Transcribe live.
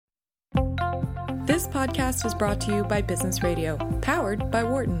This podcast is brought to you by Business Radio, powered by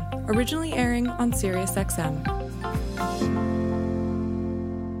Wharton, originally airing on SiriusXM.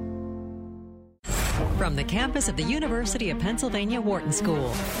 From the campus of the University of Pennsylvania Wharton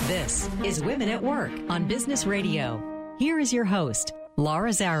School, this is Women at Work on Business Radio. Here is your host,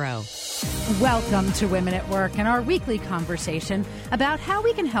 Laura Zarrow. Welcome to Women at Work and our weekly conversation about how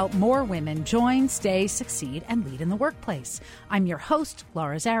we can help more women join, stay, succeed, and lead in the workplace. I'm your host,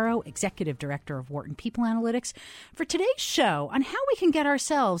 Laura Zarrow, Executive Director of Wharton People Analytics, for today's show on how we can get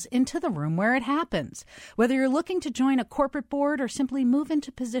ourselves into the room where it happens. Whether you're looking to join a corporate board or simply move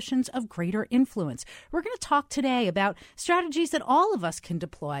into positions of greater influence, we're going to talk today about strategies that all of us can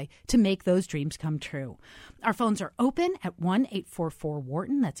deploy to make those dreams come true. Our phones are open at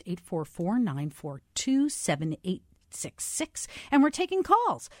 1-844-WHARTON. That's 844-942-7866. And we're taking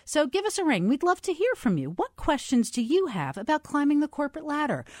calls. So give us a ring. We'd love to hear from you. What questions do you have about climbing the corporate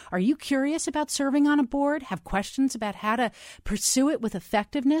ladder? Are you curious about serving on a board? Have questions about how to pursue it with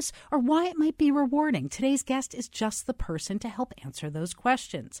effectiveness or why it might be rewarding? Today's guest is just the person to help answer those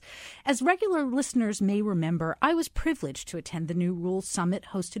questions. As regular listeners may remember, I was privileged to attend the New Rules Summit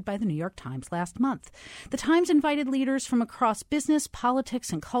hosted by the New York Times last month. The Times invited leaders from across business,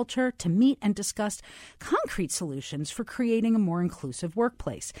 politics, and culture to meet and discuss concrete solutions for creating a more inclusive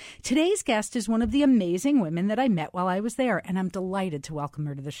workplace. Today's guest is one of the amazing women that I met while I was there, and I'm delighted to welcome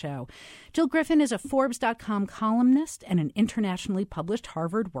her to the show. Jill Griffin is a Forbes.com columnist and an internationally published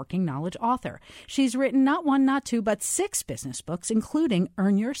Harvard Working Knowledge author. She's written not one, not two, but 6 business books, including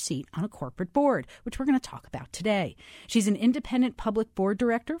Earn Your Seat on a Corporate Board, which we're going to talk about today. She's an independent public board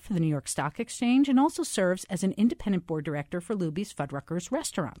director for the New York Stock Exchange and also serves as an independent board director for Luby's Fuddruckers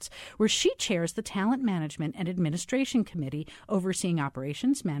Restaurants, where she chairs the Talent Management and Administration Committee overseeing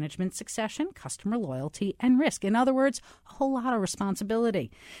operations, management, succession, customer loyalty, and risk. In other words, a whole lot of responsibility.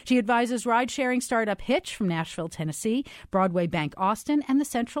 She advises ride-sharing startup Hitch from Nashville, Tennessee, Broadway Bank Austin, and the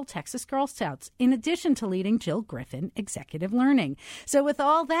Central Texas Girl Scouts, in addition to leading Jill Griffin Executive Learning. So with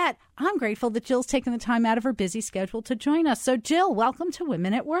all that, I'm grateful that Jill's taken the time out of her busy schedule to join us. So Jill, welcome to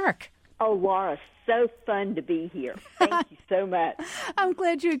Women at Work. Oh, Laura, so fun to be here. Thank you so much. I'm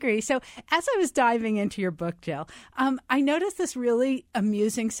glad you agree. So as I was diving into your book, Jill, I noticed this really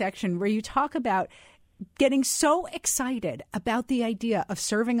amusing section where you talk about getting so excited about the idea of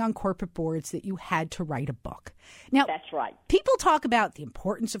serving on corporate boards that you had to write a book. Now, that's right. People talk about the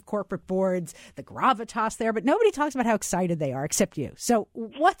importance of corporate boards, the gravitas there, but nobody talks about how excited they are except you. So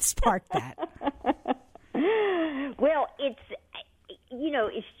what sparked that? Well, it's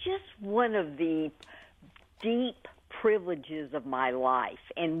just one of the deep privileges of my life.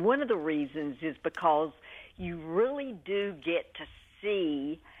 And one of the reasons is because you really do get to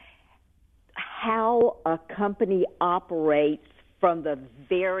see how a company operates from the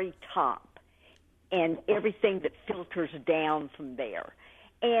very top and everything that filters down from there.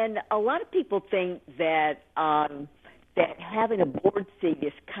 And a lot of people think that that having a board seat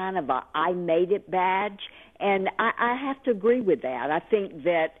is kind of a I made it badge. And I have to agree with that. I think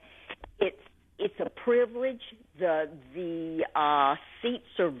that it's a privilege. The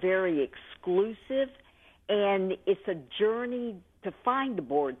seats are very exclusive, and it's a journey to find a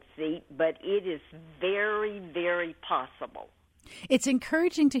board seat, but it is very, very possible. It's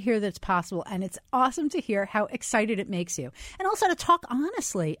encouraging to hear that it's possible, and it's awesome to hear how excited it makes you. And also to talk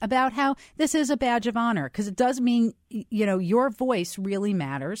honestly about how this is a badge of honor, because it does mean, your voice really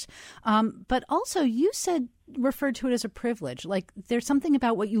matters. But also, you referred to it as a privilege. Like there's something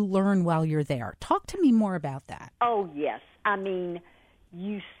about what you learn while you're there. Talk to me more about that. Oh, yes. I mean,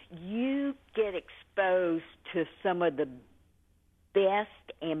 you get exposed to some of the best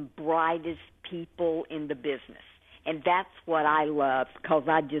and brightest people in the business. And that's what I love, because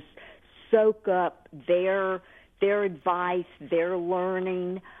I just soak up their advice, their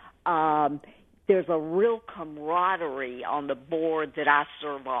learning. There's a real camaraderie on the board that I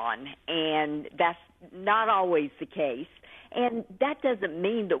serve on, and that's not always the case. And that doesn't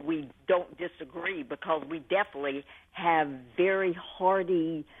mean that we don't disagree, because we definitely have very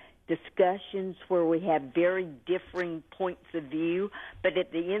hearty discussions where we have very differing points of view. But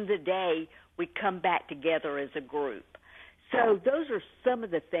at the end of the day, we come back together as a group. So those are some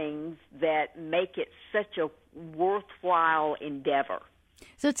of the things that make it such a worthwhile endeavor.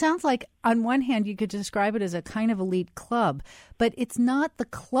 So it sounds like on one hand you could describe it as a kind of elite club, but it's not the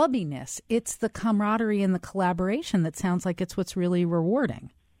clubbiness, it's the camaraderie and the collaboration that sounds like it's what's really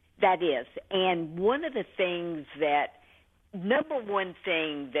rewarding. That is. And one of the things number one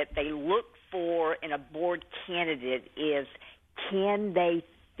thing that they look for in a board candidate is, can they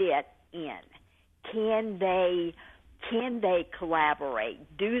fit in? Can they Can they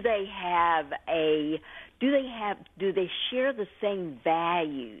collaborate? Do they share the same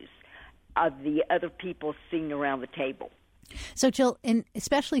values of the other people sitting around the table? So, Jill, and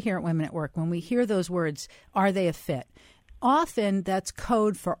especially here at Women at Work, when we hear those words, are they a fit? Often that's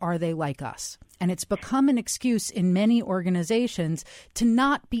code for are they like us? And it's become an excuse in many organizations to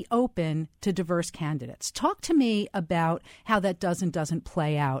not be open to diverse candidates. Talk to me about how that doesn't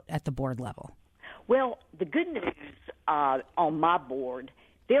play out at the board level. Well, the good news on my board,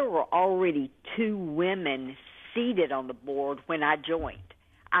 there were already 2 women seated on the board when I joined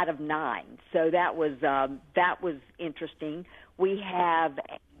out of 9. So that was interesting. We have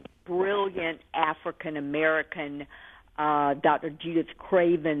a brilliant African American Dr. Judith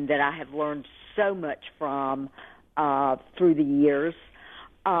Craven that I have learned so much from through the years.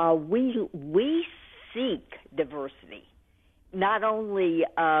 We seek diversity, not only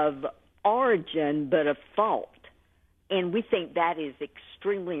of origin but of thought, and we think that is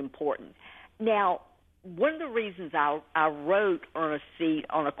extremely important. Now, one of the reasons I wrote Earn a Seat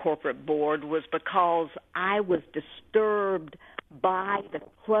on a Corporate Board was because I was disturbed by the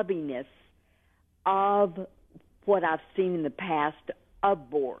clubbiness of what I've seen in the past of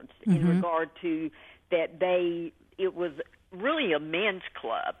boards in regard to that it was really a men's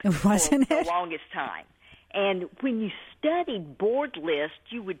club for the longest time. And when you studied board lists,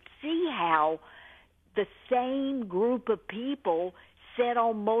 you would see how the same group of people sat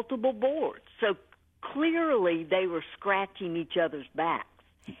on multiple boards. So clearly they were scratching each other's backs.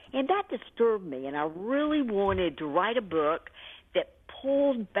 And that disturbed me, and I really wanted to write a book that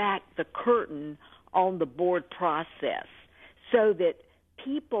pulled back the curtain on the board process so that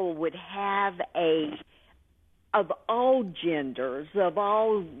people would have of all genders, of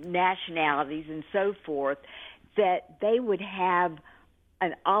all nationalities and so forth, that they would have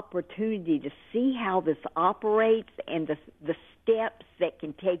an opportunity to see how this operates and the steps that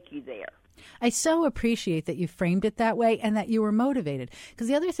can take you there. I so appreciate that you framed it that way and that you were motivated. Because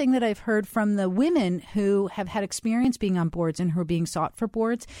the other thing that I've heard from the women who have had experience being on boards and who are being sought for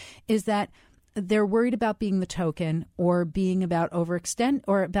boards is that they're worried about being the token or being about being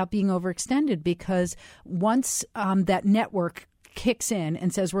overextended, because once that network kicks in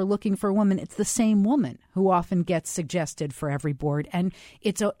and says we're looking for a woman, it's the same woman who often gets suggested for every board, and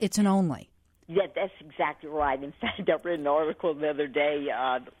it's an only. Yeah, that's exactly right. In fact, I read an article the other day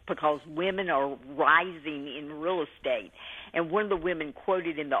because women are rising in real estate. And one of the women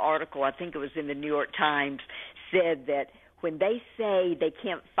quoted in the article, I think it was in the New York Times, said that when they say they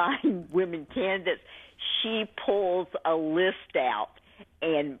can't find women candidates, she pulls a list out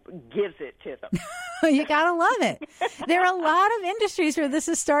and gives it to them. You got to love it. There are a lot of industries where this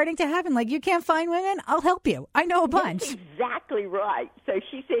is starting to happen. Like, you can't find women? I'll help you. I know a bunch. That's exactly right. So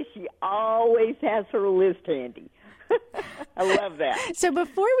she says she always has her list handy. I love that. So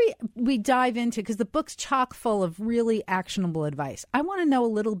before we dive into, because the book's chock full of really actionable advice, I want to know a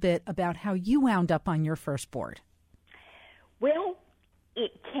little bit about how you wound up on your first board. Well,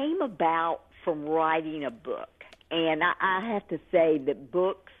 it came about from writing a book. And I have to say that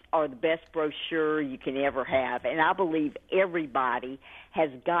books are the best brochure you can ever have. And I believe everybody has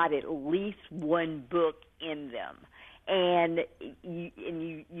got at least one book in them. And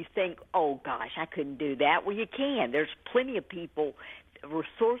you think, oh, gosh, I couldn't do that. Well, you can. There's plenty of people,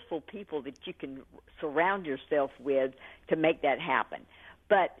 resourceful people that you can surround yourself with to make that happen.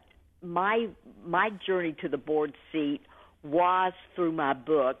 But my journey to the board seat was through my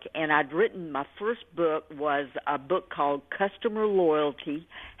book, and I'd written, my first book was a book called Customer Loyalty,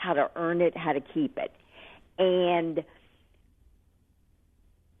 How to Earn It, How to Keep It. And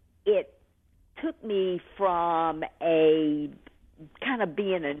it took me from a kind of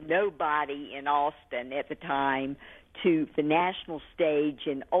being a nobody in Austin at the time to the national stage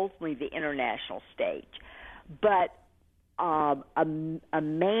and ultimately the international stage. But a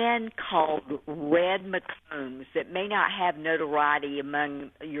man called Red McCombs that may not have notoriety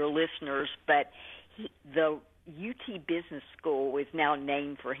among your listeners, but the UT Business School is now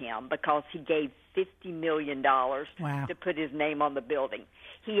named for him because he gave $50 million to put his name on the building.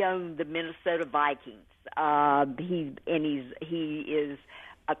 He owned the Minnesota Vikings. He is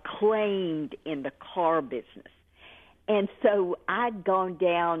acclaimed in the car business. And so I'd gone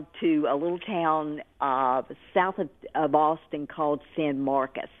down to a little town south of Austin called San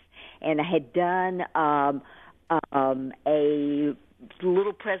Marcos, and I had done a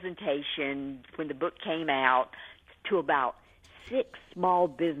little presentation when the book came out to about 6 small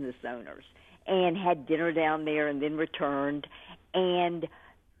business owners, and had dinner down there and then returned, and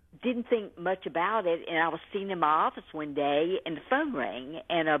didn't think much about it. And I was sitting in my office one day, and the phone rang,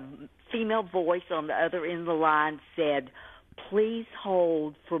 and a female voice on the other end of the line said, "Please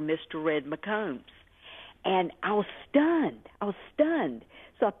hold for Mr. Red McCombs." And I was stunned.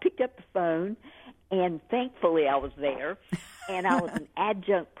 So I picked up the phone, and thankfully I was there. And I was an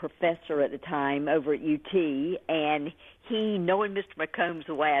adjunct professor at the time over at UT, and he, knowing Mr. McCombs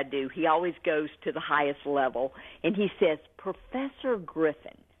the way I do, he always goes to the highest level, and he says, "Professor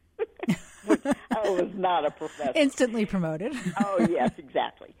Griffin." I was not a professor. Instantly promoted. Oh, yes,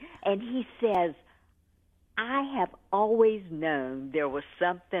 exactly. And he says, "I have always known there was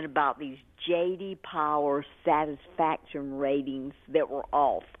something about these J.D. Power satisfaction ratings that were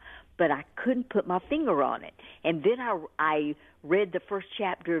off, but I couldn't put my finger on it. And then I read the first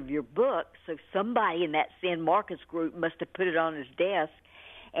chapter of your book, so somebody in that San Marcos group must have put it on his desk."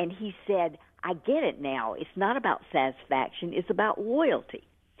 And he said, "I get it now. It's not about satisfaction. It's about loyalty."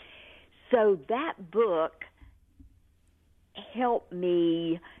 So that book helped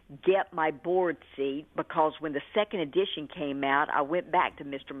me get my board seat, because when the second edition came out, I went back to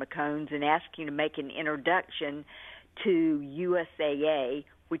Mr. McCombs and asked him to make an introduction to USAA,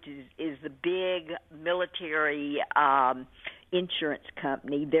 which is the big military insurance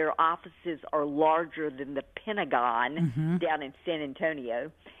company. Their offices are larger than the Pentagon down in San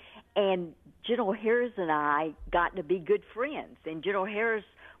Antonio. And General Harris and I got to be good friends. And General Harris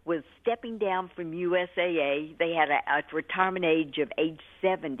was stepping down from USAA. They had a retirement age of age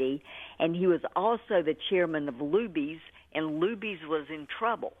 70, and he was also the chairman of Luby's, and Luby's was in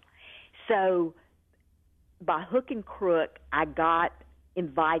trouble. So by hook and crook, I got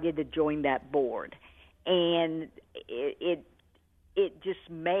invited to join that board, and it just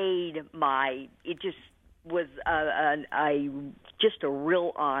made it just was just a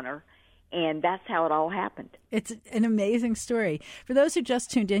real honor. And that's how it all happened. It's an amazing story. For those who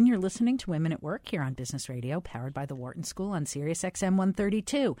just tuned in, you're listening to Women at Work here on Business Radio, powered by the Wharton School on Sirius XM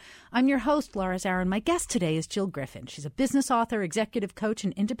 132. I'm your host, Laura Zarrow, and my guest today is Jill Griffin. She's a business author, executive coach,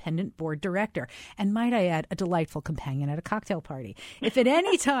 and independent board director. And might I add, a delightful companion at a cocktail party. If at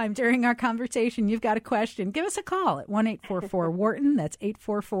any time during our conversation you've got a question, give us a call at 1-844-WHARTON. That's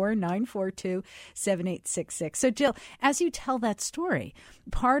 844-942-7866. So, Jill, as you tell that story,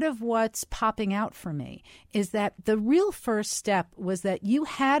 part of what's popping out for me is that the real first step was that you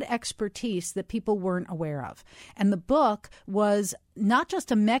had expertise that people weren't aware of. And the book was not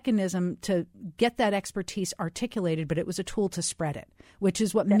just a mechanism to get that expertise articulated, but it was a tool to spread it, which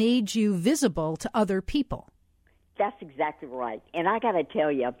is what made you visible to other people. That's exactly right. And I got to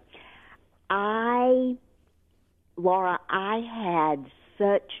tell you, Laura, I had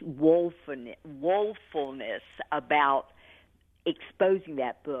such woefulness about exposing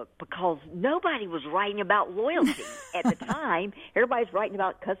that book, because nobody was writing about loyalty at the time. Everybody's writing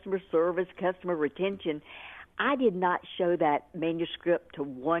about customer service, customer retention. I did not show that manuscript to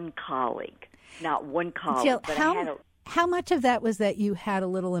one colleague, not one colleague. Jill, but how much of that was that you had a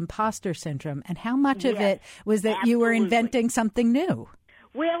little imposter syndrome, and how much of it was that you were absolutely. inventing something new?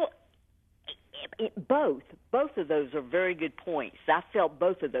 Well, both of those are very good points. I felt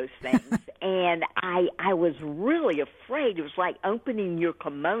both of those things, and I was really afraid. It was like opening your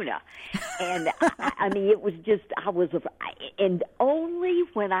kimono, and I mean, it was just and only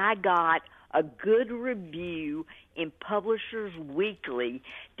when I got a good review in Publishers Weekly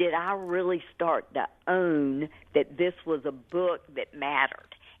did I really start to own that this was a book that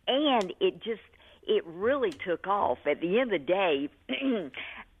mattered, and it really took off. At the end of the day,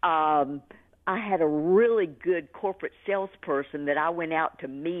 I had a really good corporate salesperson that I went out to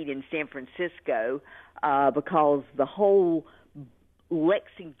meet in San Francisco because the whole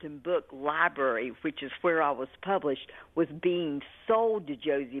Lexington Book Library, which is where I was published, was being sold to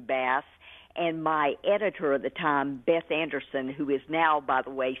Josie Bass. And my editor at the time, Beth Anderson, who is now, by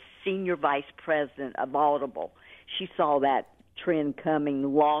the way, Senior Vice President of Audible, she saw that trend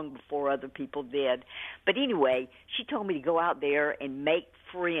coming long before other people did. But anyway, she told me to go out there and make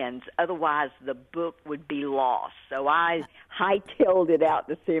friends, otherwise the book would be lost. So I hightailed it out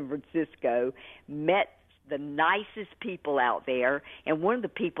to San Francisco, met the nicest people out there, and one of the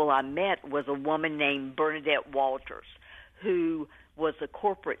people I met was a woman named Bernadette Walters, who was a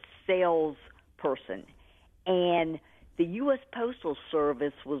corporate sales person. And the U.S. Postal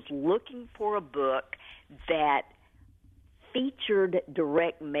Service was looking for a book that featured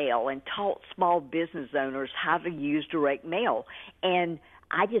direct mail and taught small business owners how to use direct mail. And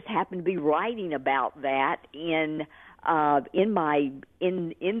I just happened to be writing about that in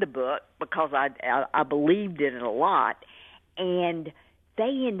the book because I believed in it a lot. And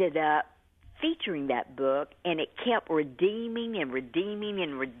they ended up featuring that book, and it kept redeeming and redeeming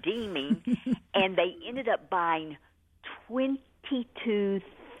and redeeming, and they ended up buying 22,000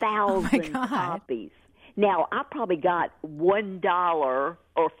 1,000 copies. Now, I probably got $1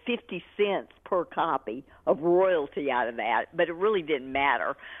 or 50 cents per copy of royalty out of that, but it really didn't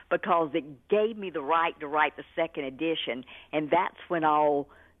matter because it gave me the right to write the second edition, and that's when all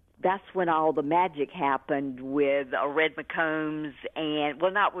the magic happened with Red McCombs, and,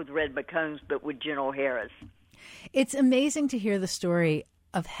 well, not with Red McCombs, but with General Harris. It's amazing to hear the story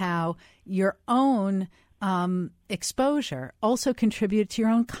of how your own exposure also contributed to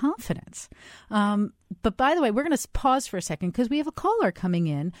your own confidence. But by the way, we're going to pause for a second because we have a caller coming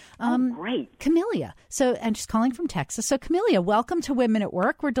in. Great. Camellia. And she's calling from Texas. So Camellia, welcome to Women at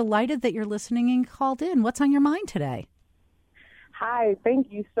Work. We're delighted that you're listening and called in. What's on your mind today? Hi,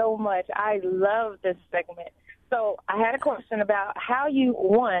 thank you so much. I love this segment. So I had a question about how do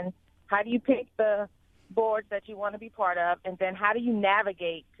you pick the boards that you want to be part of, and then how do you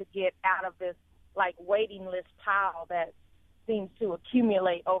navigate to get out of this waiting list pile that seems to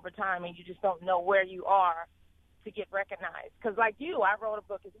accumulate over time and you just don't know where you are to get recognized? Because like you, I wrote a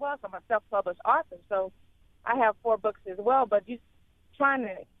book as well, so I'm a self-published author, so I have 4 books as well, but just trying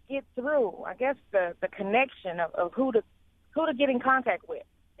to get through, I guess, the connection of who to get in contact with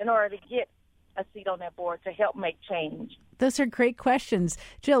in order to get a seat on that board to help make change. Those are great questions.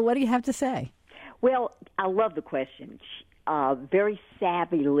 Jill, what do you have to say? Well, I love the question. Very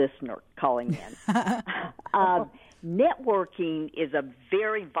savvy listener calling in. Networking is a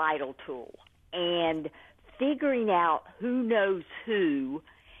very vital tool, and figuring out who knows who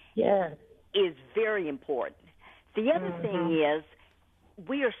is very important. The other thing is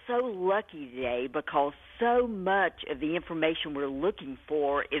we are so lucky today because so much of the information we're looking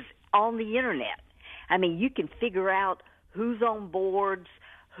for is on the Internet. I mean, you can figure out who's on boards,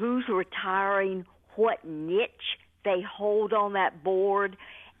 who's retiring, what niche they hold on that board,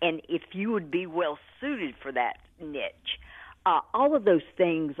 and if you would be well suited for that niche. All of those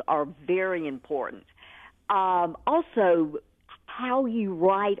things are very important. Also, how you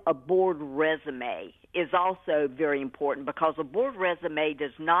write a board resume is also very important because a board resume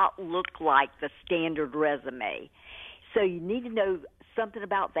does not look like the standard resume. So you need to know something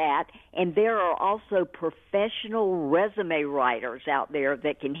about that, and there are also professional resume writers out there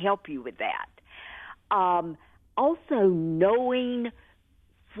that can help you with that. Also, knowing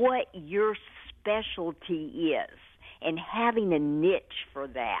what your specialty is and having a niche for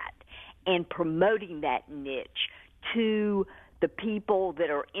that and promoting that niche to the people that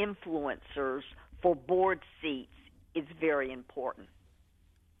are influencers for board seats is very important.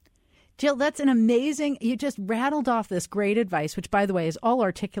 Jill, that's an amazing, you just rattled off this great advice, which, by the way, is all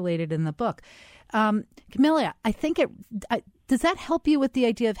articulated in the book. Camellia, I think does that help you with the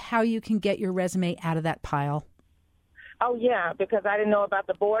idea of how you can get your resume out of that pile? Oh, yeah, because I didn't know about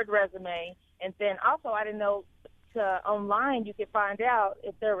the board resume. And then also I didn't know online you could find out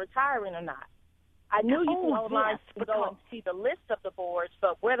if they're retiring or not. I knew you could online go and see the list of the boards,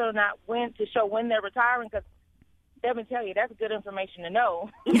 but whether or not when they're retiring, because they're going to tell you that's good information to know.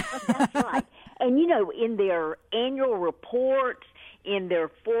 That's right. And, in their annual reports, in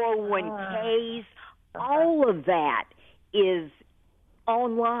their 401ks, all of that is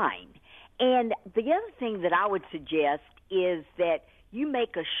online. And the other thing that I would suggest is that you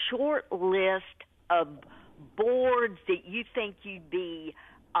make a short list of boards that you think you'd be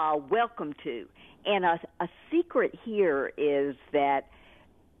welcome to. And a secret here is that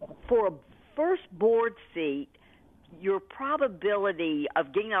for a first board seat, your probability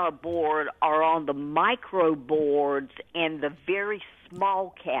of getting on a board are on the micro boards and the very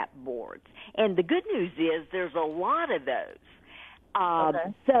small cap boards. And the good news is there's a lot of those.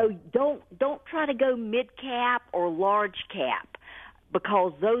 So don't try to go mid cap or large cap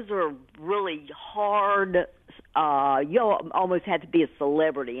because those are really hard. You almost have to be a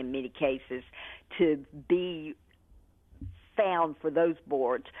celebrity in many cases to be found for those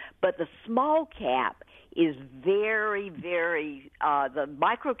boards. But the small cap is very, very, the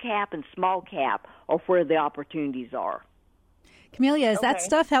micro cap and small cap are where the opportunities are. Camellia, is that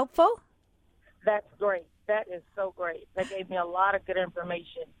stuff helpful? That's great. That is so great. That gave me a lot of good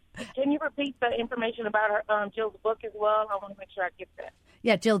information. Can you repeat the information about her, Jill's book as well? I want to make sure I get that.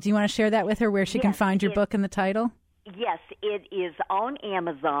 Yeah, Jill, do you want to share that with her where she can find your book and the title? Yes, it is on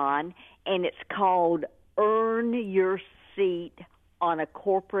Amazon, and it's called Earn Your Seat on a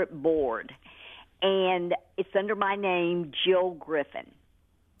Corporate Board. And it's under my name, Jill Griffin.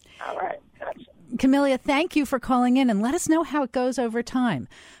 All right. Gotcha. Camellia, thank you for calling in, and let us know how it goes over time.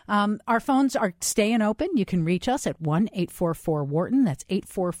 Our phones are staying open. You can reach us at 1-844-WHARTON. That's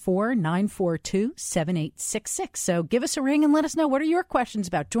 844-942-7866. So give us a ring and let us know, what are your questions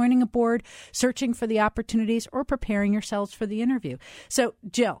about joining a board, searching for the opportunities, or preparing yourselves for the interview? So,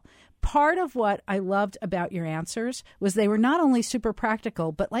 Jill, part of what I loved about your answers was they were not only super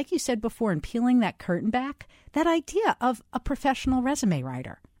practical, but like you said before, in peeling that curtain back, that idea of a professional resume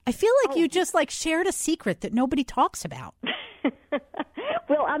writer. I feel like you just shared a secret that nobody talks about.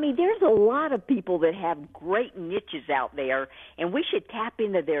 Well, I mean, there's a lot of people that have great niches out there, and we should tap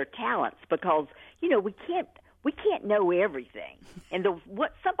into their talents because, we can't know everything. And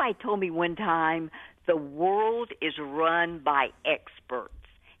what somebody told me one time, the world is run by experts,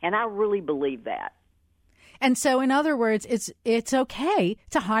 and I really believe that. And so, in other words, it's okay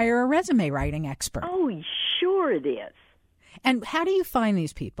to hire a resume writing expert. Oh, sure it is. And how do you find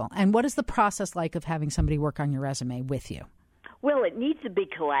these people? And what is the process like of having somebody work on your resume with you? Well, it needs to be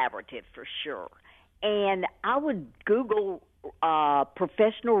collaborative for sure. And I would Google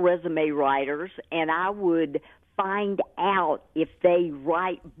professional resume writers, and I would find out if they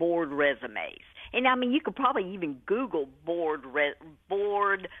write board resumes. And, I mean, you could probably even Google corporate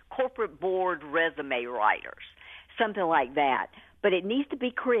board resume writers, something like that. But it needs to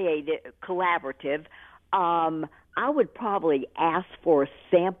be collaborative. I would probably ask for a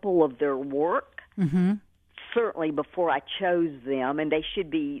sample of their work, certainly before I chose them, and they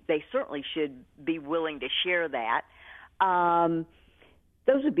certainly should be willing to share that.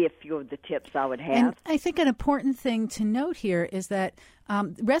 Those would be a few of the tips I would have. And I think an important thing to note here is that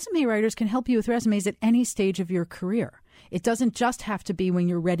resume writers can help you with resumes at any stage of your career. It doesn't just have to be when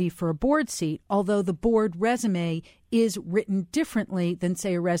you're ready for a board seat, although the board resume is written differently than,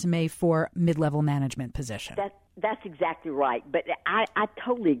 say, a resume for mid-level management position. That's exactly right. But I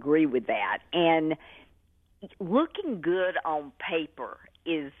totally agree with that. And looking good on paper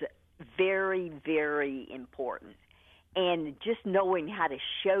is very, very important. And just knowing how to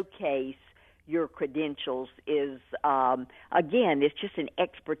showcase your credentials is, again, it's just an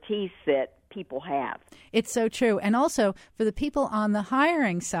expertise that people have. It's so true. And also, for the people on the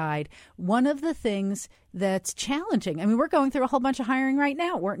hiring side, one of the things that's challenging, I mean, we're going through a whole bunch of hiring right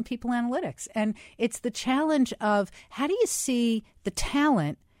now at Wharton People Analytics, and it's the challenge of how do you see the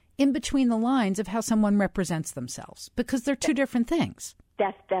talent in between the lines of how someone represents themselves? Because they're two different things.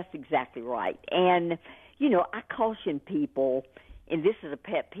 That's exactly right. And, I caution people, and this is a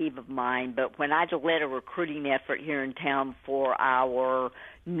pet peeve of mine, but when I led a recruiting effort here in town for our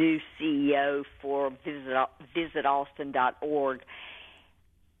new CEO for visitaustin.org,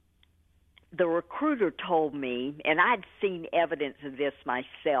 the recruiter told me, and I'd seen evidence of this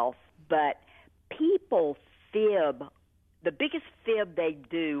myself, but people fib. The biggest fib they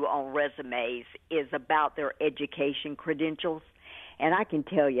do on resumes is about their education credentials. And I can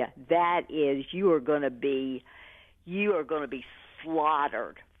tell you, that is, you are going to be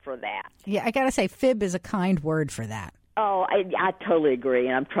slaughtered for that. Yeah, I got to say, fib is a kind word for that. Oh, I totally agree,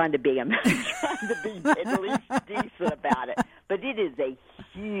 and I'm trying to be at least decent about it. But it is a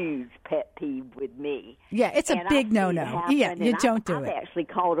huge pet peeve with me. Yeah, it's a big no-no. Yeah, you don't do it. I've actually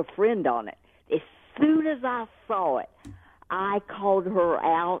called a friend on it. As soon as I saw it, I called her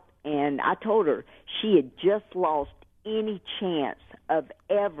out, and I told her she had just lost any chance of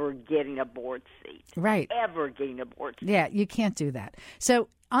ever getting a board seat. Right. Ever getting a board seat. Yeah, you can't do that. So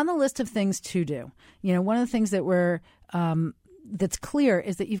on the list of things to do, one of the things that that's clear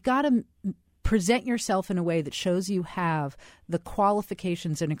is that you've got to present yourself in a way that shows you have the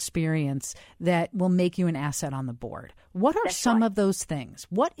qualifications and experience that will make you an asset on the board. What are some of those things?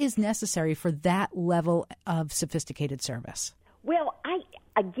 What is necessary for that level of sophisticated service? Well,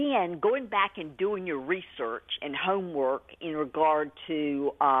 again, going back and doing your research and homework in regard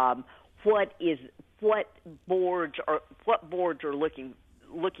to what boards are looking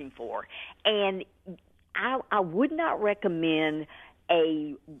for, and I would not recommend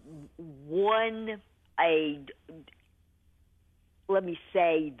let me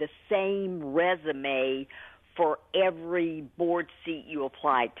say, the same resume for every board seat you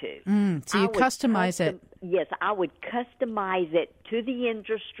apply to. So you customize it. Yes, I would customize it to the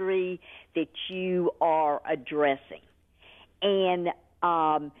industry that you are addressing. And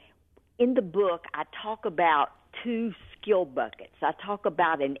in the book, I talk about two skill buckets. I talk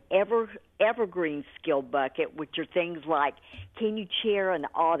about an evergreen skill bucket, which are things like, can you chair an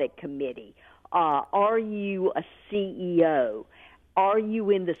audit committee? Are you a CEO? Are you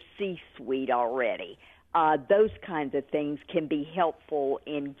in the C-suite already? those kinds of things can be helpful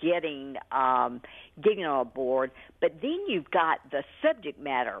in getting on a board. But then you've got the subject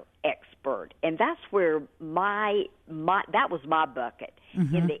matter expert, and that's where that was my bucket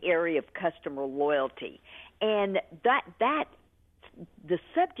in the area of customer loyalty. And that the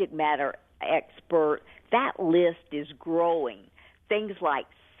subject matter expert, that list is growing. Things like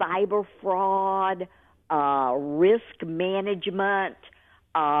cyber fraud, risk management,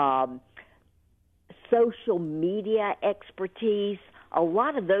 social media expertise, a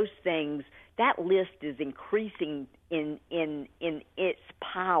lot of those things, that list is increasing in its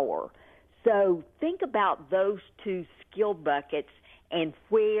power. So think about those two skill buckets and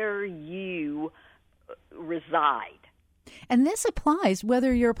where you reside. And this applies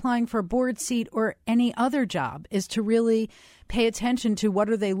whether you're applying for a board seat or any other job, is to really pay attention to what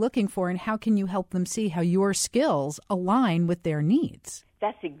are they looking for and how can you help them see how your skills align with their needs.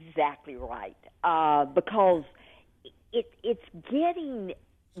 That's exactly right, because it's getting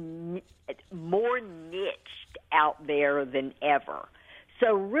more niched out there than ever.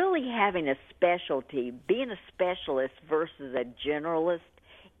 So really having a specialty, being a specialist versus a generalist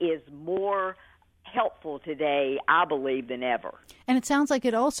is more helpful today, I believe, than ever. And it sounds like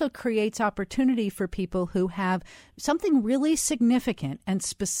it also creates opportunity for people who have something really significant and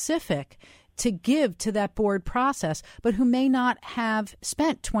specific to give to that board process, but who may not have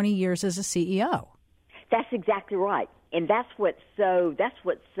spent 20 years as a CEO. That's exactly right. And that's what's so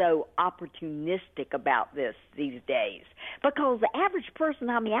opportunistic about these days. Because the average person,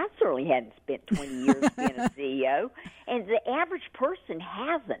 I certainly hadn't spent 20 years being a CEO, and the average person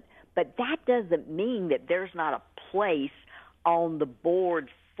hasn't. But that doesn't mean that there's not a place on the board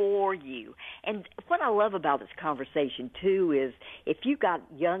for you. And what I love about this conversation, too, is if you've got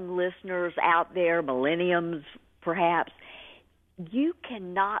young listeners out there, millenniums perhaps, you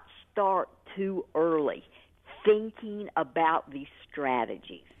cannot start too early thinking about these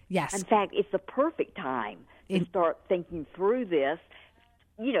strategies. Yes. In fact, it's the perfect time to start thinking through this,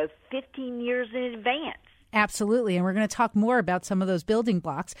 15 years in advance. Absolutely. And we're going to talk more about some of those building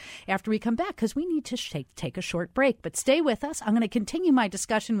blocks after we come back, because we need to take a short break. But stay with us. I'm going to continue my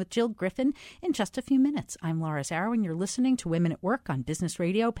discussion with Jill Griffin in just a few minutes. I'm Laura Zarrow, and you're listening to Women at Work on Business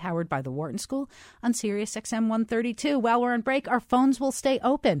Radio, powered by the Wharton School on Sirius XM 132. While we're on break, our phones will stay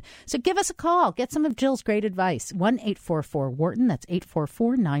open. So give us a call. Get some of Jill's great advice. 1-844-WHARTON. That's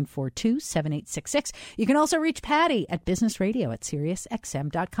 844-942-7866. You can also reach Patty at Business Radio at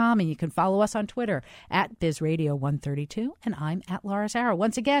SiriusXM.com. And you can follow us on Twitter at Biz Radio 132, and I'm at Laura Zarrow.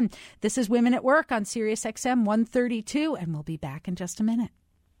 Once again, this is Women at Work on Sirius XM 132, and we'll be back in just a minute.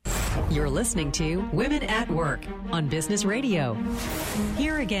 You're listening to Women at Work on Business Radio.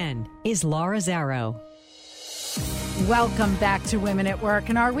 Here again is Laura Zarrow. Welcome back to Women at Work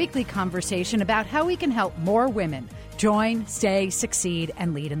and our weekly conversation about how we can help more women join, stay, succeed,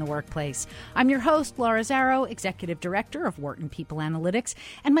 and lead in the workplace. I'm your host, Laura Zarrow, Executive Director of Wharton People Analytics,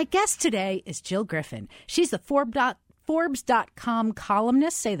 and my guest today is Jill Griffin. She's the Forbes.com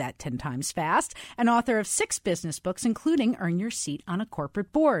columnist, say that 10 times fast, and author of 6 business books, including Earn Your Seat on a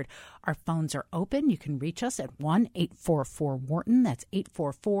Corporate Board. Our phones are open. You can reach us at 1-844-WHARTON. That's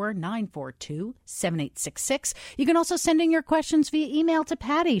 844-942-7866. You can also send in your questions via email to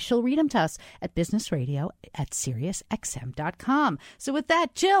Patty. She'll read them to us at businessradio@SiriusXM.com. So with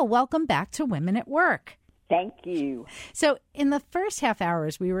that, Jill, welcome back to Women at Work. Thank you. So in the first half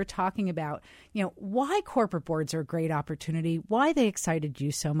hours, we were talking about, why corporate boards are a great opportunity, why they excited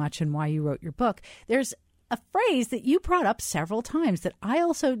you so much, and why you wrote your book. There's a phrase that you brought up several times that I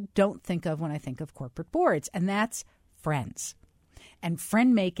also don't think of when I think of corporate boards, and that's friends and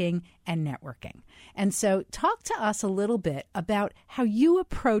friend making and networking. And so talk to us a little bit about how you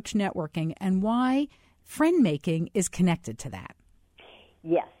approach networking and why friend making is connected to that.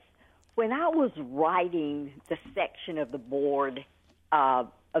 Yes. When I was writing the section of the board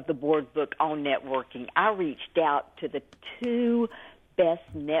book on networking, I reached out to the 2 best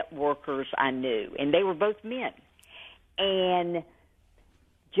networkers I knew, and they were both men. And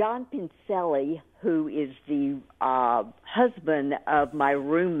John Pincelli, who is the husband of my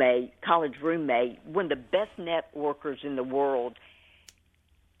college roommate, one of the best networkers in the world,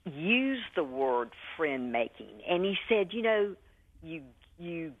 used the word friend making. And he said, you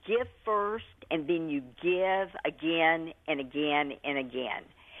give first, and then you give again and again and again.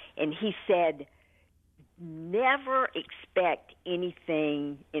 And he said, never expect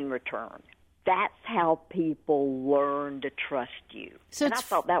anything in return. That's how people learn to trust you. And I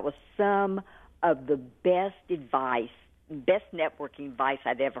thought that was some of the best networking advice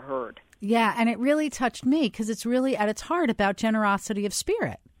I'd ever heard. Yeah, and it really touched me because it's really at its heart about generosity of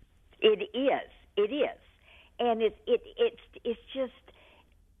spirit. It is. And it's just,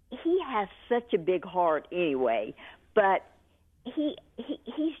 he has such a big heart anyway, but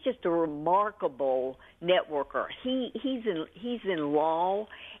he's just a remarkable networker. He's in law,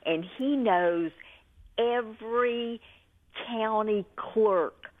 and he knows every county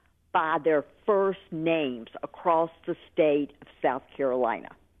clerk by their first names across the state of South Carolina.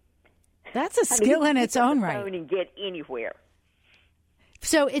 That's a skill in its own right. And get anywhere.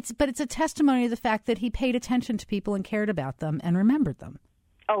 So it's a testimony of the fact that he paid attention to people and cared about them and remembered them.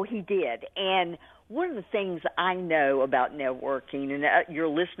 Oh, he did. And one of the things I know about networking, and your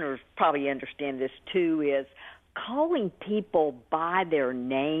listeners probably understand this too, is calling people by their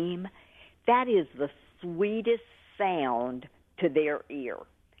name. That is the sweetest sound to their ear.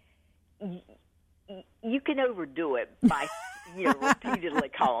 You can overdo it by repeatedly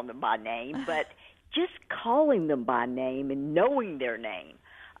calling them by name, but just calling them by name and knowing their name.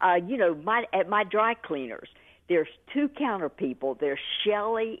 At my dry cleaners, there's two counter people. There's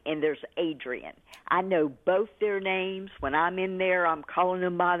Shelley and there's Adrian. I know both their names. When I'm in there, I'm calling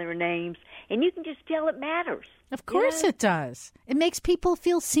them by their names, and you can just tell it matters. Of course it does. It makes people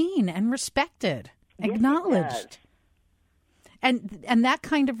feel seen and respected, acknowledged. And that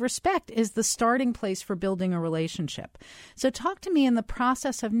kind of respect is the starting place for building a relationship. So talk to me in the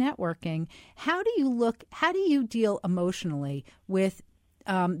process of networking. How do you deal emotionally with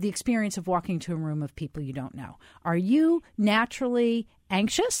the experience of walking to a room of people you don't know? Are you naturally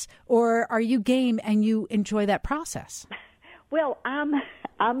anxious, or are you game and you enjoy that process? Well, I'm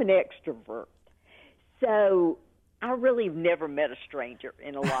an extrovert. So I really have never met a stranger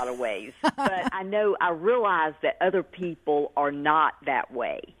in a lot of ways, but I realize that other people are not that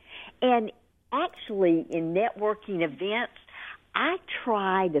way. And actually, in networking events, I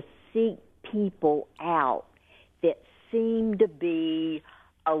try to seek people out that seem to be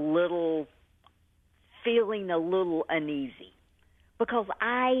feeling a little uneasy, because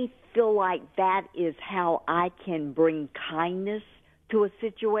I feel like that is how I can bring kindness to a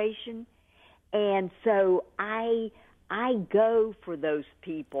situation. And so I go for those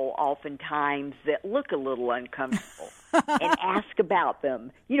people oftentimes that look a little uncomfortable and ask about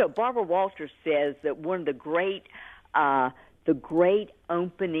them. Barbara Walters says that one of the great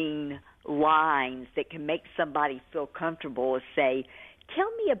opening lines that can make somebody feel comfortable is say, "Tell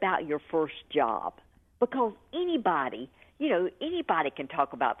me about your first job," because anybody can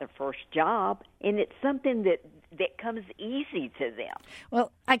talk about their first job, and it's something that comes easy to them.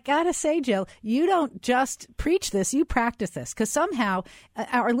 Well, I got to say, Jill, you don't just preach this, you practice this, because somehow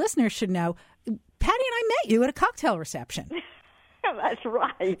our listeners should know, Patty and I met you at a cocktail reception. That's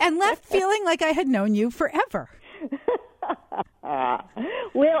right. And left feeling like I had known you forever.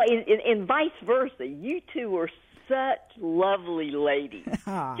 Well, in vice versa, you two were such lovely ladies.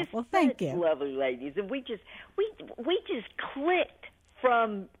 Well, thank you. Lovely ladies, and we just clicked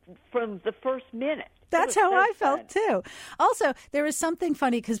from the first minute. That's how I felt, too. Also, there was something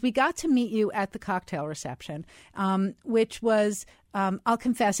funny because we got to meet you at the cocktail reception, which was, I'll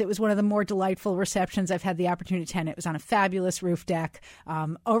confess, it was one of the more delightful receptions I've had the opportunity to attend. It was on a fabulous roof deck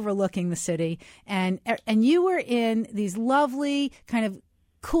overlooking the city. And you were in these lovely kind of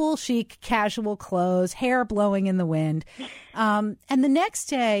cool, chic, casual clothes, hair blowing in the wind. And the next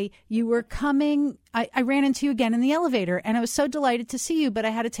day you were coming, I ran into you again in the elevator, and I was so delighted to see you, but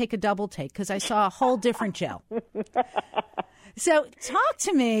I had to take a double take because I saw a whole different Jill. So talk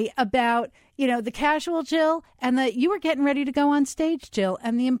to me about, the casual Jill and you were getting ready to go on stage, Jill,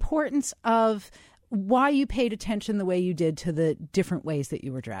 and the importance of why you paid attention the way you did to the different ways that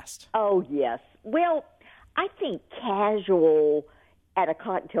you were dressed. Oh, yes. Well, I think casual at a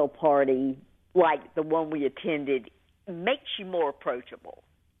cocktail party like the one we attended makes you more approachable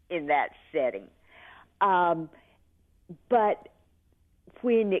in that setting. But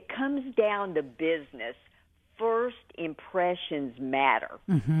when it comes down to business, first impressions matter.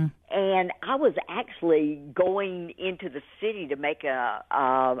 Mm-hmm. And I was actually going into the city to make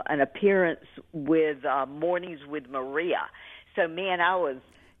an appearance with Mornings with Maria. So, man, I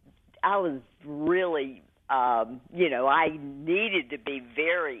was really... I needed to be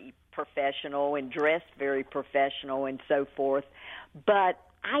very professional and dressed very professional and so forth. But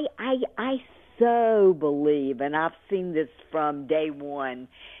I so believe, and I've seen this from day one,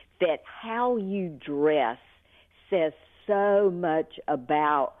 that how you dress says so much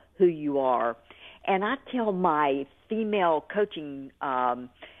about who you are. And I tell my female coaching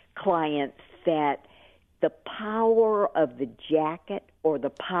clients that the power of the jacket or the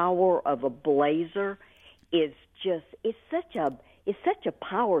power of a blazer is such a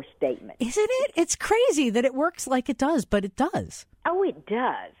power statement. Isn't it? It's crazy that it works like it does, but it does. Oh, it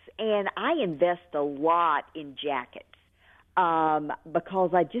does. and I invest a lot in jackets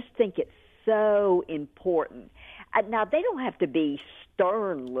because I just think it's so important. Now, they don't have to be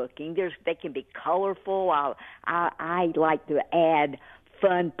stern looking. They can be colorful. I like to add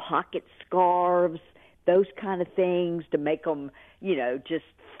fun pocket scarves, those kind of things to make them, just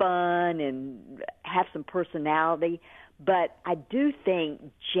fun and have some personality. But I do think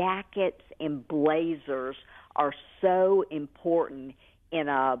jackets and blazers are so important in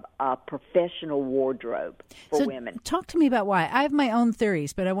a professional wardrobe for women. Talk to me about why. I have my own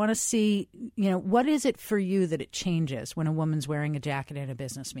theories, but I want to see, what is it for you that it changes when a woman's wearing a jacket in a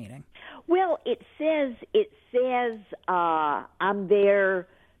business meeting? Well, it says I'm there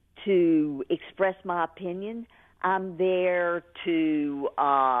to express my opinion. I'm there to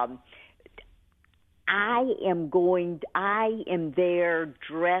I am there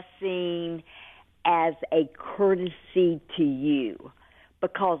dressing as a courtesy to you,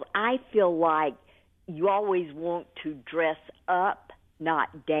 because I feel like you always want to dress up,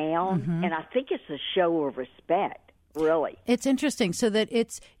 not down, and I think it's a show of respect, really. It's interesting, so that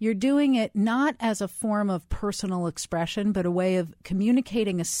you're doing it not as a form of personal expression, but a way of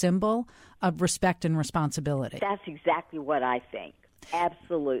communicating a symbol of respect and responsibility. That's exactly what I think.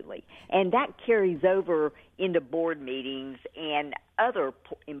 Absolutely. And that carries over into board meetings and other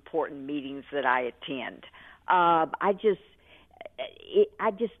important meetings that I attend. I just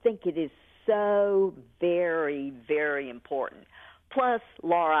think it is so very, very important. Plus,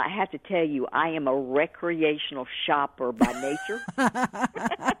 Laura, I have to tell you, I am a recreational shopper by nature.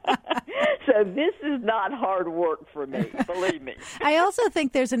 So this is not hard work for me, believe me. I also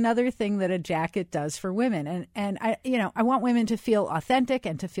think there's another thing that a jacket does for women. And I want women to feel authentic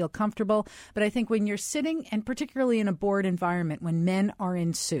and to feel comfortable. But I think when you're sitting, and particularly in a board environment, when men are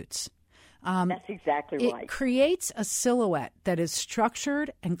in suits, that's exactly right. It creates a silhouette that is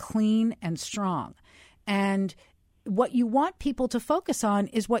structured and clean and strong. And what you want people to focus on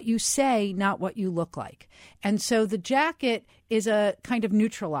is what you say, not what you look like. And so the jacket is a kind of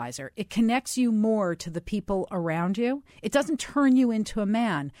neutralizer. It connects you more to the people around you. It doesn't turn you into a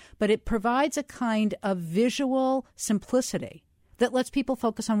man, but it provides a kind of visual simplicity that lets people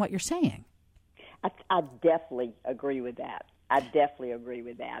focus on what you're saying. I definitely agree with that.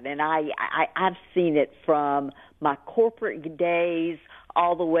 And I've seen it from my corporate days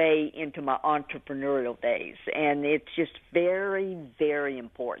all the way into my entrepreneurial days. And it's just very, very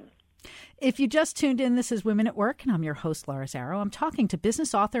important. If you just tuned in, this is Women at Work, and I'm your host, Laura Zarrow. I'm talking to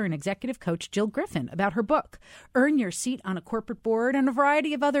business author and executive coach Jill Griffin about her book, Earn Your Seat on a Corporate Board, and a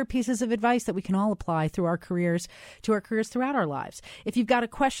variety of other pieces of advice that we can all apply through our careers, to our careers throughout our lives. If you've got a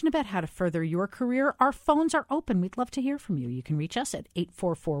question about how to further your career, our phones are open. We'd love to hear from you. You can reach us at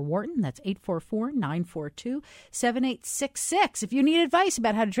 844-WHARTON. That's 844-942-7866. If you need advice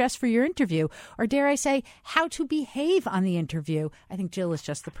about how to dress for your interview, or dare I say, how to behave on the interview, I think Jill is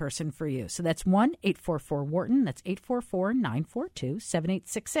just the person for you. So that's 1-844-WHARTON. That's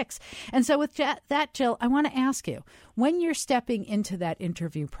 844-942-7866. And so with that, Jill, I want to ask you, when you're stepping into that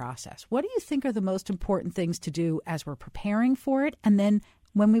interview process, what do you think are the most important things to do as we're preparing for it, and then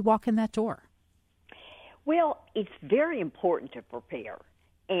when we walk in that door? Well, it's very important to prepare,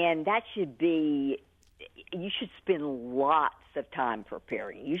 and that should be, you should spend lots of time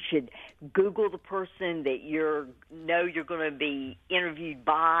preparing. You should Google the person that you're going to be interviewed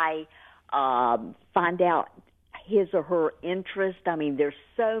by, find out his or her interest. I mean, there's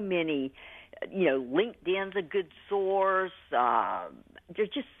so many, LinkedIn's a good source. There's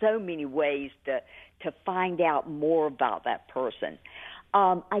just so many ways to find out more about that person.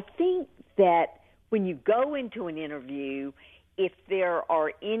 I think that when you go into an interview, if there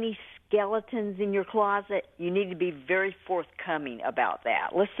are any skeletons in your closet, you need to be very forthcoming about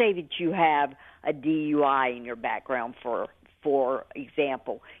that. Let's say that you have a DUI in your background, for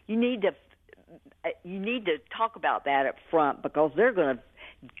example. You need to talk about that up front, because they're going to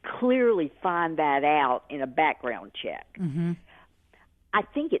clearly find that out in a background check. Mm-hmm. I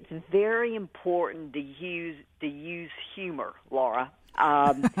think it's very important to use humor, Laura.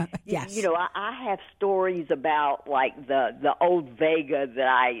 Yes. I have stories about like the old Vega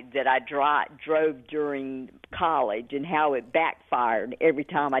that I drove during college, and how it backfired every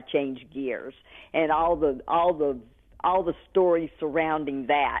time I changed gears, and all the stories surrounding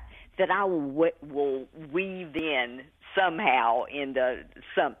that I will weave in somehow into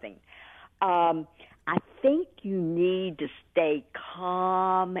something. I think you need to stay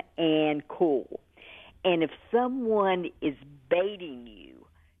calm and cool. And if someone is baiting you,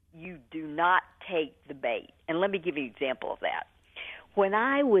 you do not take the bait. And let me give you an example of that. When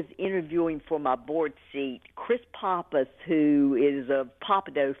I was interviewing for my board seat, Chris Pappas, who is of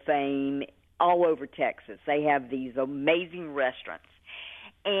Pappadeaux fame all over Texas. They have these amazing restaurants.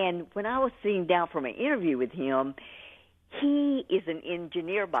 And when I was sitting down for my interview with him, he is an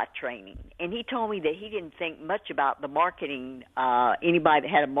engineer by training, and he told me that he didn't think much about the marketing, anybody that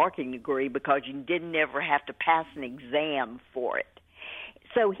had a marketing degree, because you didn't ever have to pass an exam for it.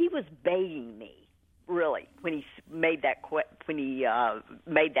 So he was baiting me, really, when he made that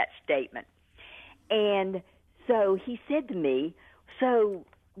statement. And so he said to me, "So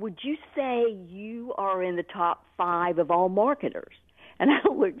would you say you are in the top 5 of all marketers?" And I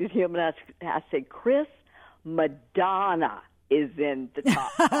looked at him and I said, "Chris, Madonna is in the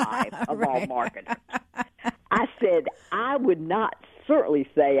top 5 of all marketers." I said, "I would not certainly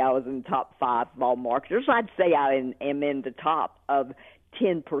say I was in the top 5 of all marketers. I'd say I am in the top of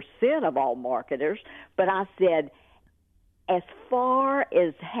 10% of all marketers." But I said, as far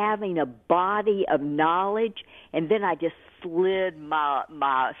as having a body of knowledge, and then I just slid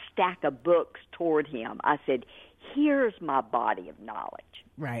my stack of books toward him. I said, "Here's my body of knowledge."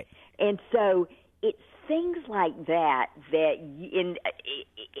 Right. And so it's things like that it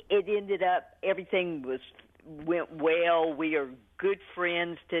ended up, everything went well. We are good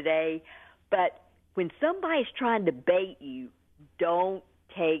friends today. But when somebody's trying to bait you, don't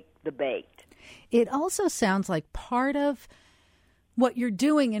take the bait. It also sounds like part of what you're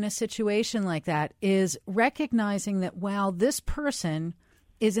doing in a situation like that is recognizing that while this person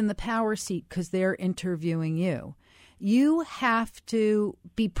is in the power seat because they're interviewing you, you have to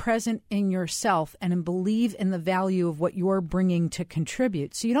be present in yourself and believe in the value of what you're bringing to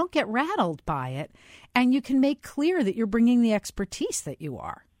contribute, so you don't get rattled by it, and you can make clear that you're bringing the expertise that you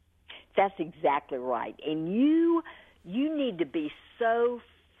are. That's exactly right. And you need to be so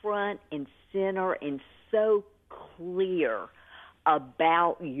front and center and so clear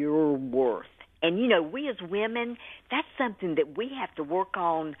about your worth. And, we as women, that's something that we have to work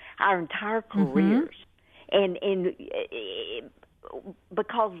on our entire careers. And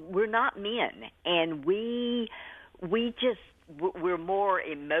because we're not men, and we're more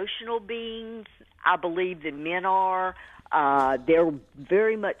emotional beings, I believe, than men are. They're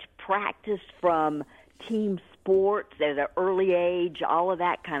very much practiced from team sports at an early age, all of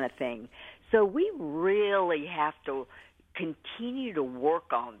that kind of thing. So we really have to continue to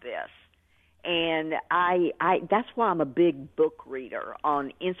work on this. And I that's why I'm a big book reader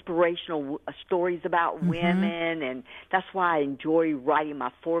on inspirational stories about women, and that's why I enjoy writing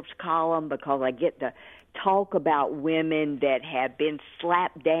my Forbes column, because I get to talk about women that have been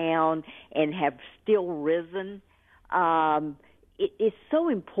slapped down and have still risen. It's so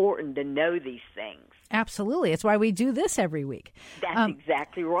important to know these things. Absolutely. It's why we do this every week. That's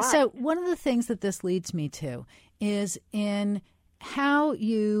exactly right. So one of the things that this leads me to is in how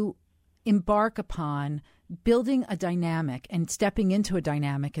you embark upon building a dynamic and stepping into a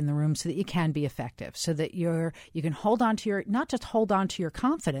dynamic in the room so that you can be effective, so that you can hold on to not just hold on to your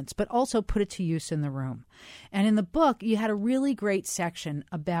confidence, but also put it to use in the room. And in the book, you had a really great section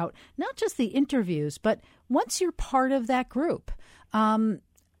about not just the interviews, but once you're part of that group,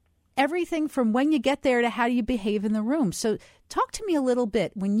 everything from when you get there to how you behave in the room. So talk to me a little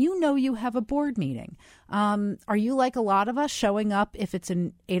bit. When you have a board meeting, are you like a lot of us showing up if it's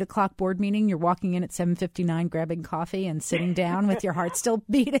an 8 o'clock board meeting, you're walking in at 7:59, grabbing coffee and sitting down with your heart still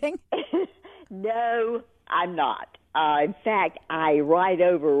beating? No, I'm not. In fact, I ride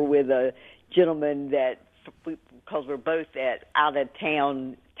over with a gentleman because we're both at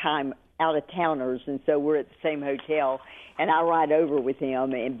out-of-towners, and so we're at the same hotel, and I ride over with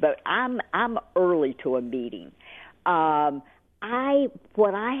him. But I'm early to a meeting.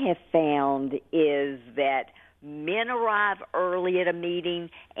 What I have found is that men arrive early at a meeting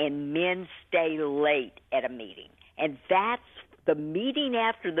and men stay late at a meeting, and that's the meeting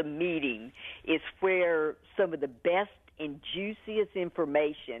after the meeting is where some of the best and juiciest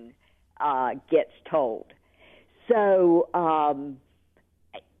information gets told. So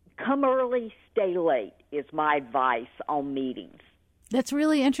come early, stay late is my advice on meetings. That's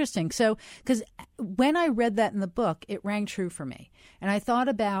really interesting. So, because when I read that in the book, it rang true for me. And I thought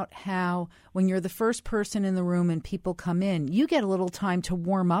about how when you're the first person in the room and people come in, you get a little time to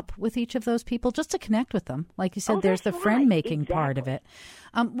warm up with each of those people just to connect with them. Like you said, there's the friend-making part of it.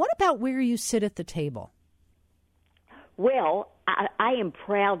 What about where you sit at the table? Well, I am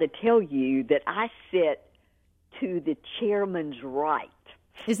proud to tell you that I sit to the chairman's right.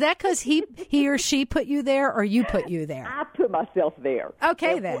 Is that because he or she put you there, or you put you there? I put myself there.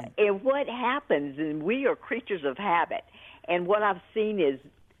 Okay, then. And what happens, and we are creatures of habit, and what I've seen is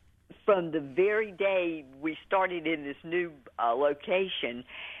from the very day we started in this new location,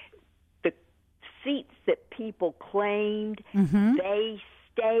 the seats that people claimed, they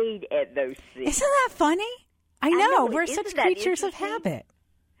stayed at those seats. Isn't that funny? I know. We're Isn't such that creatures of interesting? habit.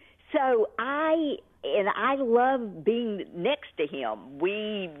 So I love being next to him.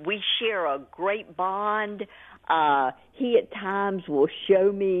 We share a great bond. He at times will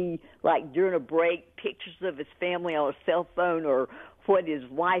show me, like during a break, pictures of his family on a cell phone or what his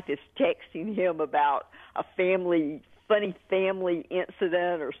wife is texting him about a funny family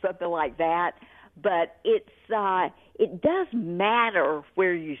incident or something like that. But it does matter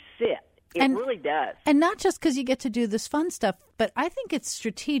where you sit. It really does. And not just because you get to do this fun stuff, but I think it's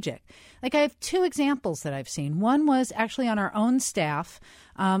strategic. Like I have two examples that I've seen. One was actually on our own staff.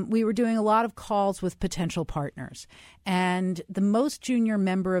 We were doing a lot of calls with potential partners. And the most junior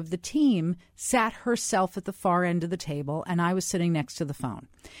member of the team sat herself at the far end of the table, and I was sitting next to the phone.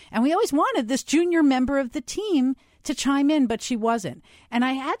 And we always wanted this junior member of the team to chime in, but she wasn't. And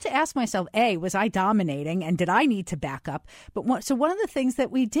I had to ask myself, A, was I dominating and did I need to back up? So one of the things that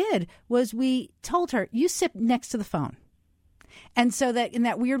we did was we told her, you sit next to the phone. And so that in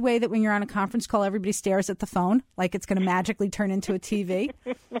that weird way that when you're on a conference call, everybody stares at the phone like it's going to magically turn into a TV.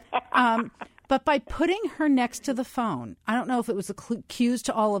 But by putting her next to the phone, I don't know if it was the cues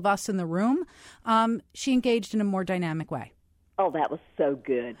to all of us in the room, she engaged in a more dynamic way. Oh, that was so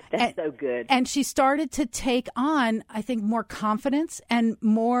good. That's so good. And she started to take on, I think, more confidence and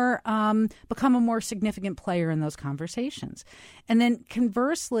more become a more significant player in those conversations. And then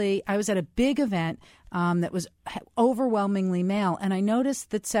conversely, I was at a big event that was overwhelmingly male, and I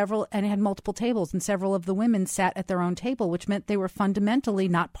noticed that and it had multiple tables, and several of the women sat at their own table, which meant they were fundamentally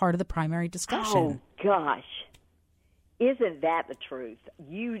not part of the primary discussion. Oh, gosh. Isn't that the truth?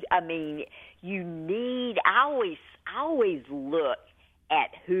 I always look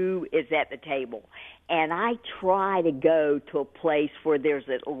at who is at the table, and I try to go to a place where there's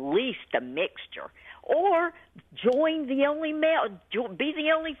at least a mixture, or join the only male, be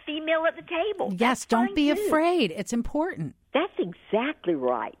the only female at the table. Yes, don't be afraid. It's important. That's exactly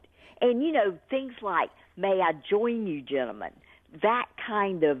right. And, things like, may I join you, gentlemen? That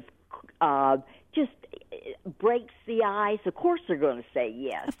kind of just breaks the ice. Of course they're going to say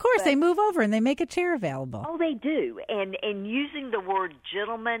yes. Of course, they move over and they make a chair available. Oh, they do. And using the word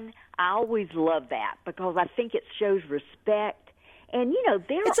gentleman, I always love that because I think it shows respect. And,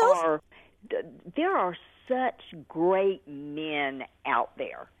 there are such great men out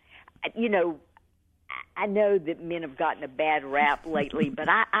there. I know that men have gotten a bad rap lately, but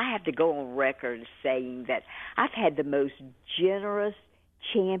I have to go on record saying that I've had the most generous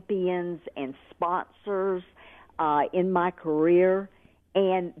champions and sponsors in my career,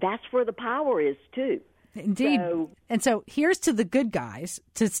 and that's where the power is too. Indeed. And so here's to the good guys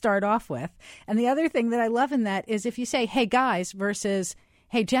to start off with. And the other thing that I love in that is if you say, hey, guys, versus,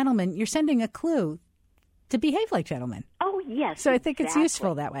 hey, gentlemen, you're sending a clue to behave like gentlemen. Oh, yes. So I think it's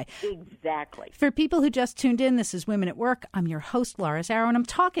useful that way. Exactly. For people who just tuned in, this is Women at Work. I'm your host, Laura Zarrow, and I'm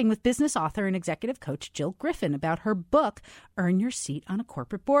talking with business author and executive coach Jill Griffin about her book, Earn Your Seat on a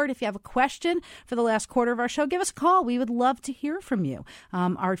Corporate Board. If you have a question for the last quarter of our show, give us a call. We would love to hear from you.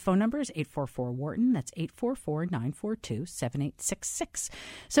 Our phone number is 844-WHARTON. That's 844-942-7866.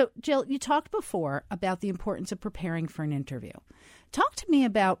 So, Jill, you talked before about the importance of preparing for an interview. Talk to me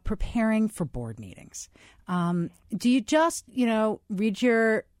about preparing for board meetings. Do you just, read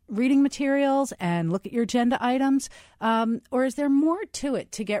your reading materials and look at your agenda items? Or is there more to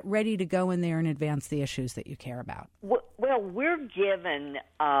it to get ready to go in there and advance the issues that you care about? Well, we're given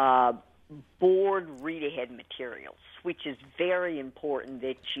board read-ahead materials, which is very important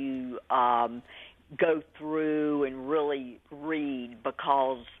that you go through and really read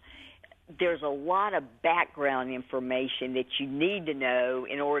because there's a lot of background information that you need to know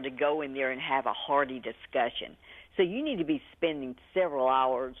in order to go in there and have a hearty discussion. So you need to be spending several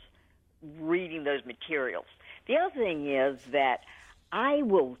hours reading those materials. The other thing is that I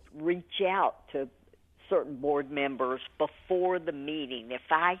will reach out to certain board members before the meeting. If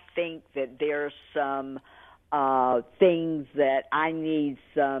I think that there's some things that I need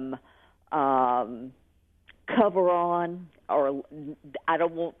some cover on, or I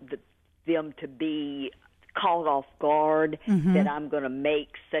don't want them to be caught off guard that I'm going to make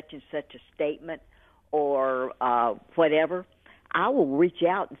such and such a statement or whatever, I will reach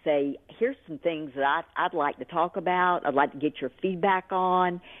out and say, here's some things that I'd like to talk about, I'd like to get your feedback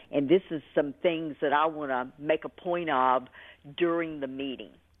on, and this is some things that I want to make a point of during the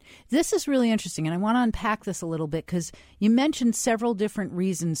meeting. This is really interesting, and I want to unpack this a little bit because you mentioned several different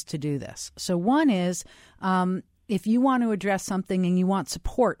reasons to do this. So one is if you want to address something and you want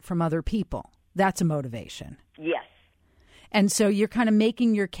support from other people, that's a motivation. Yes. And so you're kind of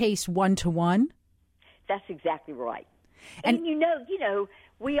making your case one-to-one That's exactly right. And you know,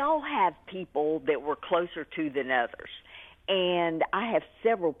 we all have people that we're closer to than others. And I have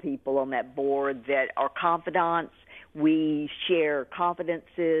several people on that board that are confidants. We share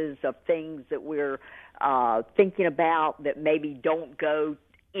confidences of things that we're thinking about that maybe don't go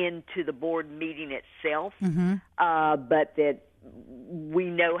into the board meeting itself, but that we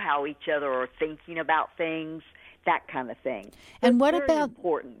know how each other are thinking about things, that kind of thing. And what about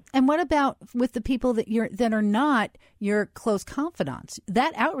important? And what about with the people that are not your close confidants?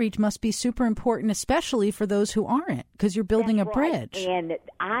 That outreach must be super important, especially for those who aren't, because you're building a bridge. And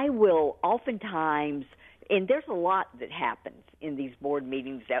I will oftentimes, and there's a lot that happens in these board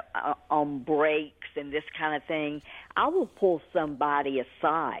meetings on breaks and this kind of thing. I will pull somebody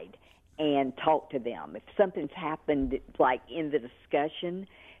aside and talk to them. If something's happened, like in the discussion,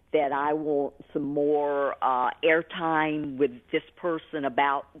 that I want some more airtime with this person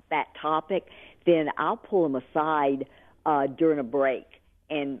about that topic, then I'll pull them aside during a break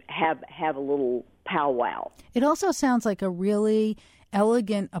and have a little powwow. It also sounds like a really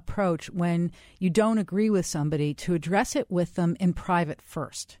elegant approach when you don't agree with somebody to address it with them in private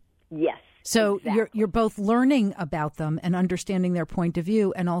first. Yes. So exactly. you're both learning about them and understanding their point of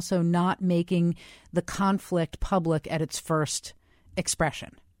view, and also not making the conflict public at its first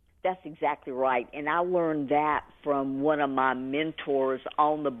expression. That's exactly right. And I learned that from one of my mentors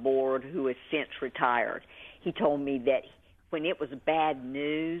on the board who has since retired. He told me that when it was bad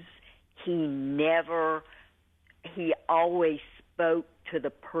news, he always spoke to the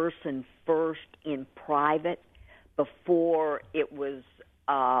person first in private before it was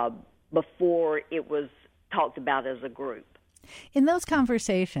talked about as a group. In those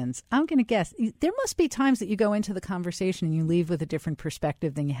conversations, I'm going to guess, there must be times that you go into the conversation and you leave with a different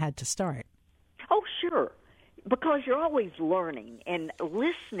perspective than you had to start. Oh, sure, because you're always learning and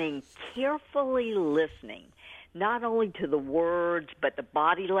listening, carefully listening, not only to the words, but the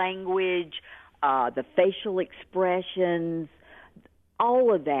body language, the facial expressions.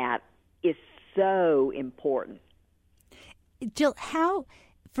 All of that is so important. Jill,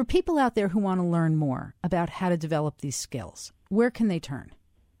 for people out there who want to learn more about how to develop these skills, where can they turn?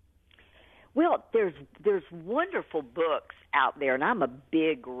 Well, there's wonderful books out there, and I'm a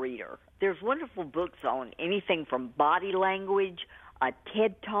big reader. There's wonderful books on anything from body language.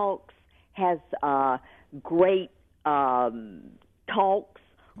 TED Talks has great talks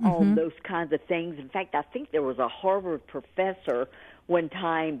on those kinds of things. In fact, I think there was a Harvard professor one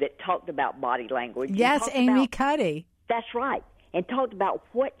time that talked about body language. Yes, Amy Cuddy. That's right. And talked about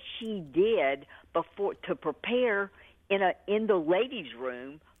what she did before to prepare in the ladies'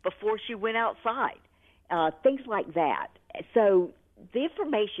 room before she went outside, things like that. So the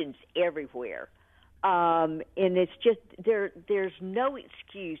information's everywhere, and it's just there's no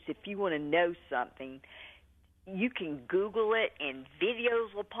excuse if you want to know something. You can Google it, and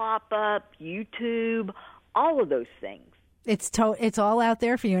videos will pop up, YouTube, all of those things. It's all out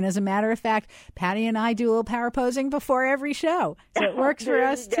there for you. And as a matter of fact, Patty and I do a little power posing before every show. So it works for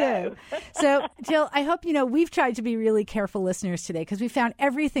us too. So, Jill, I hope we've tried to be really careful listeners today, because we found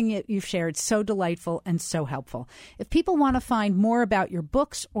everything you've shared so delightful and so helpful. If people want to find more about your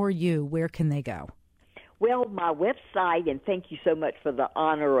books or you, where can they go? Well, my website, and thank you so much for the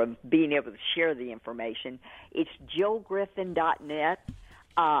honor of being able to share the information, it's JillGriffin.net.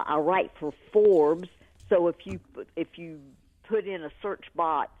 I write for Forbes. So if you put in a search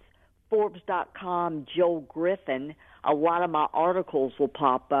box, Forbes.com, Jill Griffin, a lot of my articles will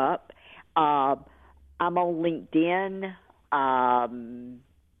pop up. I'm on LinkedIn.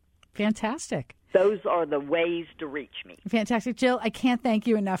 Fantastic. Those are the ways to reach me. Fantastic. Jill, I can't thank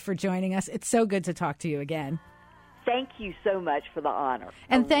you enough for joining us. It's so good to talk to you again. Thank you so much for the honor.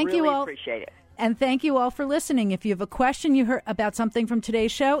 And thank you all. Appreciate it. And thank you all for listening. If you have a question you heard about something from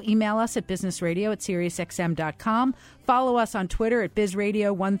today's show, email us at businessradio@SiriusXM.com. Follow us on Twitter at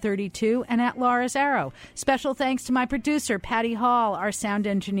BizRadio132 and at Laura's Arrow. Special thanks to my producer, Patty Hall, our sound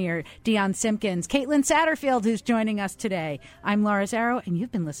engineer, Dion Simpkins, Caitlin Satterfield, who's joining us today. I'm Laura's Arrow, and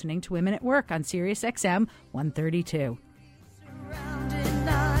you've been listening to Women at Work on SiriusXM 132.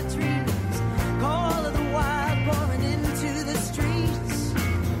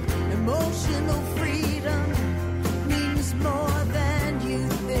 Emotional freedom means more than you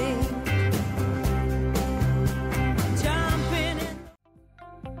think. Jumping in.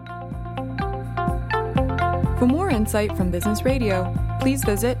 For more insight from Business Radio, please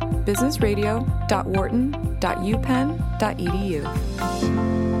visit businessradio.wharton.upenn.edu.